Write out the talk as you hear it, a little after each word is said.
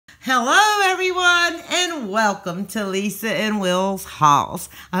Hello everyone and welcome to Lisa and Will's Hauls.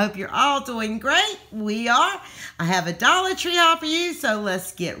 I hope you're all doing great. We are. I have a Dollar Tree haul for you, so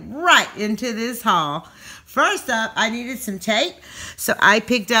let's get right into this haul. First up, I needed some tape, so I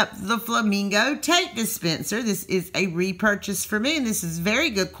picked up the Flamingo tape dispenser. This is a repurchase for me, and this is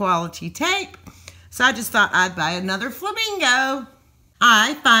very good quality tape. So I just thought I'd buy another Flamingo.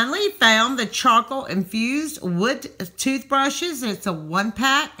 I finally found the charcoal infused wood toothbrushes. It's a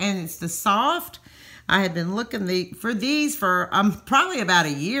 1-pack and it's the soft. I had been looking for these for probably about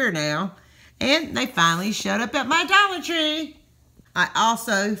a year now, and they finally showed up at my Dollar Tree. I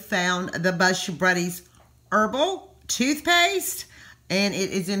also found the Bush Buddies Herbal toothpaste, and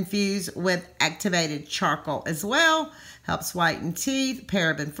it is infused with activated charcoal as well. Helps whiten teeth,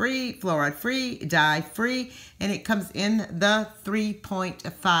 paraben-free, fluoride-free, dye-free, and it comes in the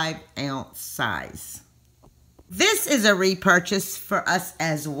 3.5-ounce size. This is a repurchase for us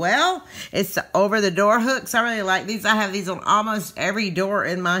as well. It's the over-the-door hooks. I really like these. I have these on almost every door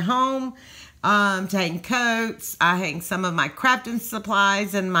in my home. To hang coats. I hang some of my crafting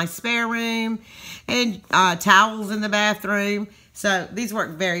supplies in my spare room, and towels in the bathroom. So these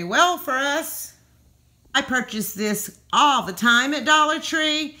work very well for us. I purchase this all the time at Dollar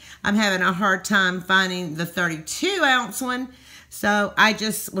Tree. I'm having a hard time finding the 32-ounce one, so I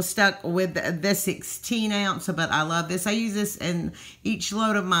just was stuck with the 16-ounce, but I love this. I use this in each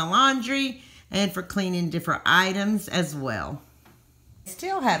load of my laundry and for cleaning different items as well. I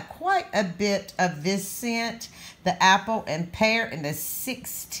still have quite a bit of this scent, the apple and pear in the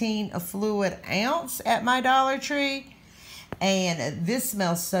 16 fluid ounce at my Dollar Tree. And this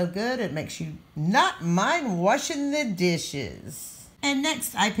smells so good, it makes you not mind washing the dishes. And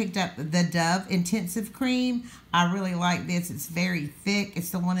next, I picked up the Dove Intensive Cream. I really like this. It's very thick.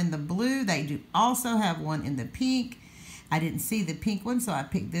 It's the one in the blue. They do also have one in the pink. I didn't see the pink one, so I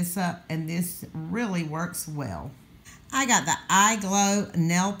picked this up, and this really works well. I got the Eye Glow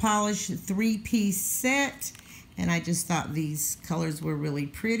Nail Polish 3-piece set, and I just thought these colors were really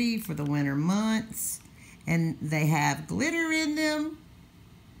pretty for the winter months. And they have glitter in them.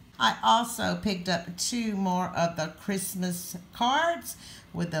 I also picked up 2 more of the Christmas cards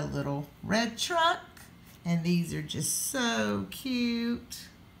with a little red truck. And these are just so cute.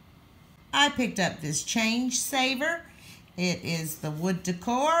 I picked up this Change Saver. It is the wood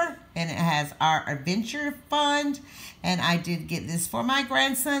decor, and it has our adventure fund. And I did get this for my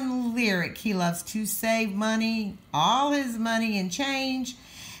grandson, Lyric. He loves to save money, all his money in change.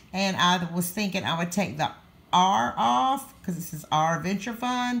 And I was thinking I would take the R off, because this is our adventure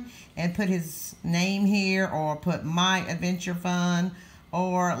fund, and put his name here, or put my adventure fund,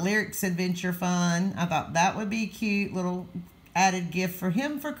 or Lyric's adventure fund. I thought that would be a cute little added gift for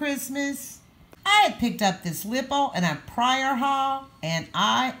him for Christmas. I had picked up this lip oil in a prior haul, and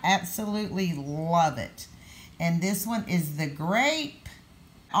I absolutely love it. And this one is the grape.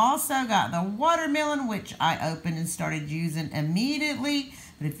 Also got the watermelon, which I opened and started using immediately.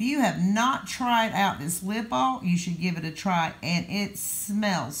 But if you have not tried out this lip oil, you should give it a try, and it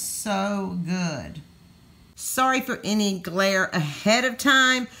smells so good. Sorry for any glare ahead of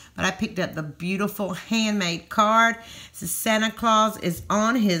time, but I picked up the beautiful handmade card. It says Santa Claus is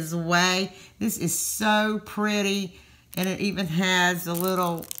on his way. This is so pretty, and it even has the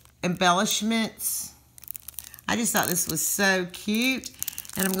little embellishments. I just thought this was so cute,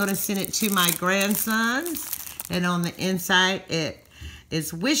 and I'm going to send it to my grandsons. And on the inside, it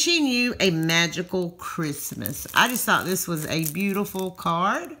is wishing you a magical Christmas. I just thought this was a beautiful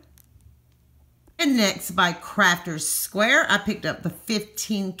card. And next, by Crafters Square, I picked up the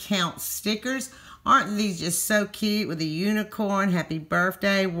 15-count stickers. Aren't these just so cute, with a unicorn, happy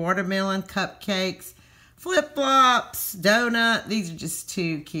birthday, watermelon, cupcakes, flip-flops, donut. These are just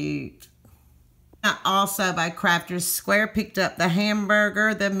too cute. I also, by Crafters Square, picked up the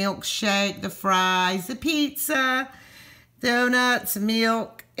hamburger, the milkshake, the fries, the pizza, donuts,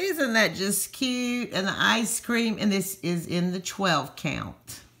 milk. Isn't that just cute? And the ice cream, and this is in the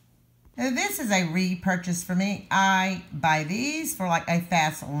 12-count. And this is a repurchase for me. I buy these for like a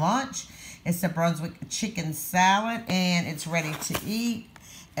fast lunch. It's the Brunswick chicken salad, and it's ready to eat.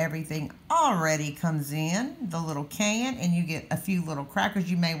 Everything already comes in the little can, and you get a few little crackers.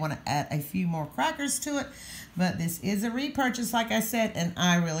 You may want to add a few more crackers to it, but this is a repurchase, like I said, and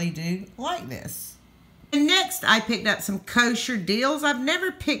I really do like this. And next, I picked up some kosher deals. I've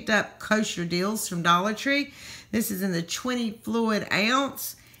never picked up kosher deals from Dollar Tree. This is in the 20 fluid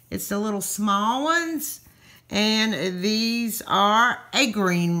ounce. It's the little small ones, and these are a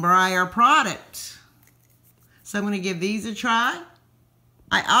Greenbrier product. So I'm going to give these a try.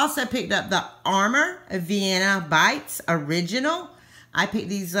 I also picked up the Armour Vienna Bites Original. I picked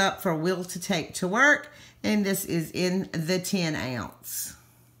these up for Will to take to work, and this is in the 10 ounce.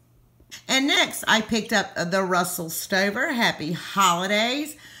 And next, I picked up the Russell Stover Happy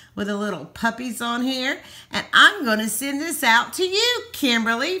Holidays with the little puppies on here. And I'm going to send this out to you,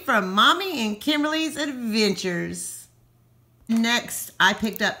 Kimberly, from Mommy and Kimberly's Adventures. Next, I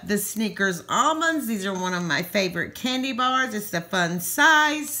picked up the Snickers Almonds. These are one of my favorite candy bars. It's a fun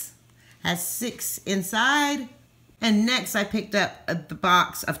size. Has 6 inside. And next, I picked up the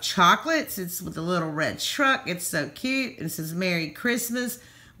box of chocolates. It's with a little red truck. It's so cute. It says Merry Christmas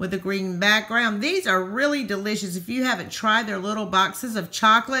with a green background. These are really delicious. If you haven't tried their little boxes of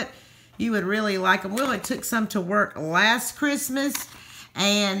chocolate, you would really like them. Will took some to work last Christmas,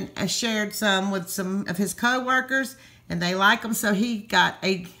 and I shared some with some of his co-workers, and they like them. So he got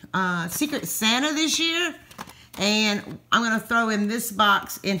a Secret Santa this year, and I'm going to throw in this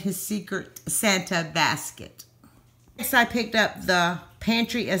box in his Secret Santa basket. Next, I picked up the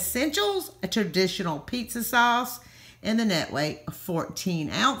Pantry Essentials, a traditional pizza sauce, in the net weight of 14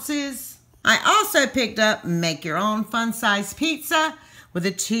 ounces. I also picked up Make Your Own Fun Size Pizza with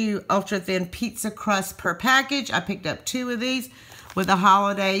a 2 ultra thin pizza crust per package. I picked up 2 of these. With the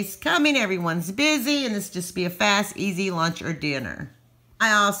holidays coming, everyone's busy, and this just be a fast, easy lunch or dinner.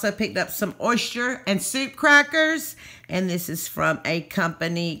 I also picked up some oyster and soup crackers, and this is from a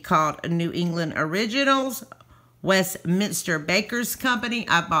company called New England Originals, Westminster Bakers Company.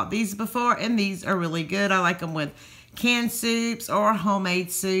 I bought these before, and these are really good. I like them with canned soups or homemade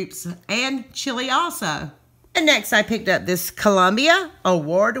soups, and chili also. And next, I picked up this Columbia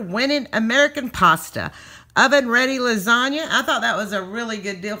award-winning American pasta oven-ready lasagna. I thought that was a really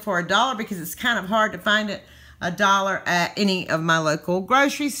good deal for $1 because it's kind of hard to find it $1 at any of my local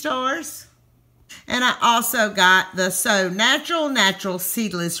grocery stores. And I also got the So Natural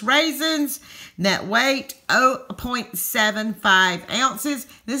seedless raisins, net weight 0.75 ounces.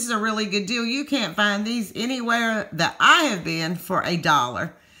 This is a really good deal. You can't find these anywhere that I have been for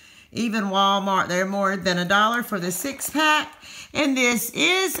 $1. Even Walmart, they're more than $1 for the 6-pack. And this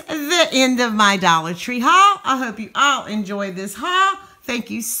is the end of my Dollar Tree haul. I hope you all enjoyed this haul. Thank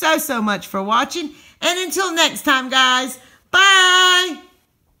you so much for watching. And until next time, guys, bye.